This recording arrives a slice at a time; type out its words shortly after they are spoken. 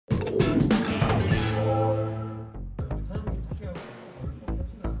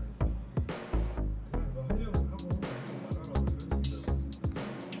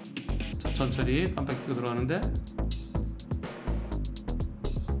천천히 깜빡 켜고 들어가는데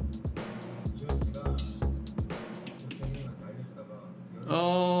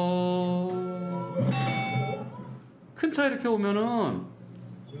큰 차 이렇게 오면은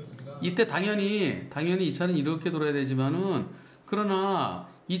이때 당연히 이 차는 이렇게 돌아야 되지만은 그러나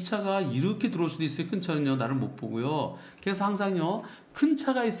이 차가 이렇게 들어올 수도 있어요. 큰 차는요 나를 못 보고요. 그래서 항상요 큰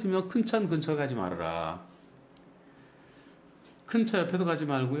차가 있으면 큰 차는 근처에 가지 말아라. 큰 차 옆에도 가지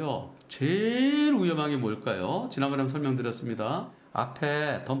말고요. 제일 위험한 게 뭘까요? 지난번에 설명드렸습니다.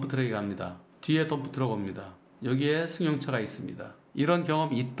 앞에 덤프트럭이 갑니다. 뒤에 덤프트럭 옵니다. 여기에 승용차가 있습니다. 이런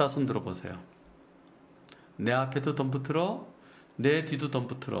경험 있다 손 들어보세요. 내 앞에도 덤프트럭, 내 뒤도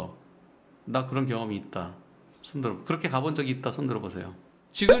덤프트럭. 나 그런 경험이 있다. 손 들어. 그렇게 가본 적이 있다. 손 들어보세요.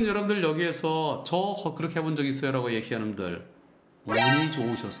 지금 여러분들 여기에서 저 그렇게 해본 적 있어요? 라고 얘기하는 분들 운이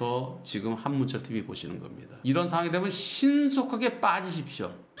좋으셔서 지금 한문철TV 보시는 겁니다. 이런 상황이 되면 신속하게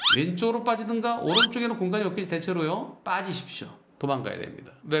빠지십시오. 왼쪽으로 빠지든가 오른쪽에는 공간이 없겠지 대체로요. 빠지십시오. 도망가야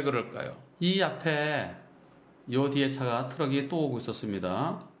됩니다. 왜 그럴까요? 이 앞에 요 뒤에 차가 트럭이 또 오고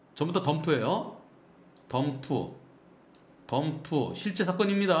있었습니다. 전부 다 덤프예요. 덤프 실제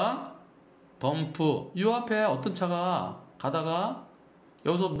사건입니다. 덤프. 이 앞에 어떤 차가 가다가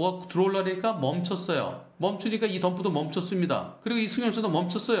여기서 뭐 들어오려니까 멈췄어요. 멈추니까 이 덤프도 멈췄습니다. 그리고 이 승용차도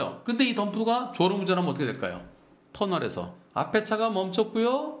멈췄어요. 근데 이 덤프가 졸음운전하면 어떻게 될까요? 터널에서 앞에 차가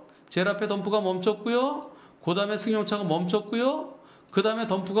멈췄고요. 제일 앞에 덤프가 멈췄고요. 그 다음에 승용차가 멈췄고요. 그 다음에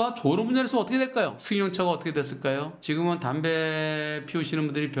덤프가 졸음운전해서 어떻게 될까요? 승용차가 어떻게 됐을까요? 지금은 담배 피우시는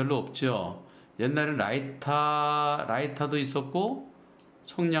분들이 별로 없죠. 옛날에는 라이터도 있었고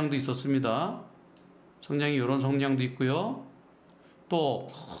성냥도 있었습니다. 성냥이 이런 성냥도 있고요. 또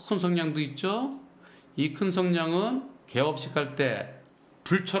큰 성냥도 있죠. 이 큰 성냥은 개업식 할 때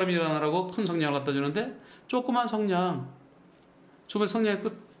불처럼 일어나라고 큰 성냥을 갖다 주는데 조그만 성냥 주변에 성냥에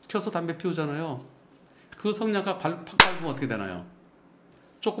켜서 담배 피우잖아요. 그 성냥각 팍 밟으면 어떻게 되나요?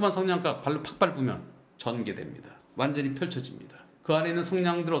 조그만 성냥각 발로 팍 밟으면 전개됩니다. 완전히 펼쳐집니다. 그 안에 있는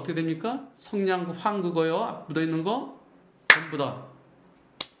성냥들 어떻게 됩니까? 성냥 황 그거요 묻어있는 거 전부 다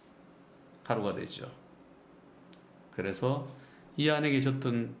가루가 되죠. 그래서 이 안에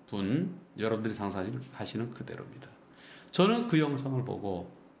계셨던 분 여러분들이 상상하시는 그대로입니다. 저는 그 영상을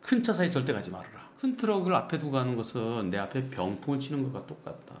보고 큰 차 사이 절대 가지 말아라. 큰 트럭을 앞에 두고 가는 것은 내 앞에 병풍을 치는 것과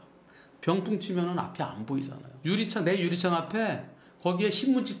똑같다. 병풍 치면은 앞이 안 보이잖아요. 유리창 내 유리창 앞에 거기에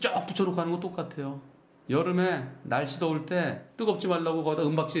신문지 쫙 붙여놓고 가는 거 똑같아요. 여름에 날씨 더울 때 뜨겁지 말라고 거기다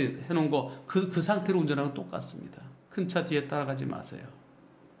은박지 해놓은 거 그 상태로 운전하는 거 똑같습니다. 큰 차 뒤에 따라가지 마세요.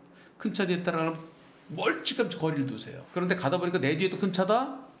 큰 차 뒤에 따라가면 멀찌감치 거리를 두세요. 그런데 가다 보니까 내 뒤에도 큰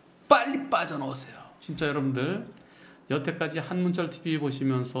차다? 빨리 빠져나오세요. 진짜 여러분들 여태까지 한문철TV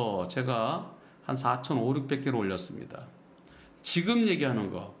보시면서 제가 한 4,500개를 올렸습니다. 지금 얘기하는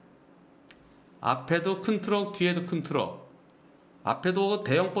거 앞에도 큰 트럭 뒤에도 큰 트럭 앞에도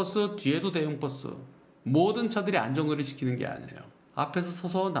대형 버스 뒤에도 대형 버스 모든 차들이 안전거리를 지키는 게 아니에요. 앞에서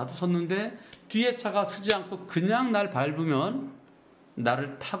서서 나도 섰는데 뒤에 차가 서지 않고 그냥 날 밟으면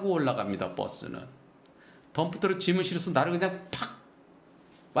나를 타고 올라갑니다. 버스는 덤프트럭 짐을 실어서 나를 그냥 팍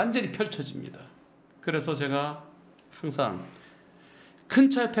완전히 펼쳐집니다. 그래서 제가 항상 큰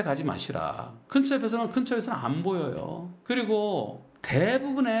차 옆에 가지 마시라. 큰 차 옆에서는 안 보여요. 그리고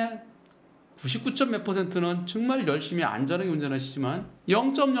대부분의 99점 몇 %는 정말 열심히 안전하게 운전하시지만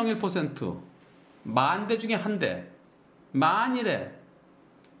 0.01% 만 대 중에 한 대 만일에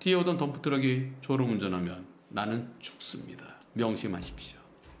뒤에 오던 덤프트럭이 졸음운전하면 나는 죽습니다. 명심하십시오.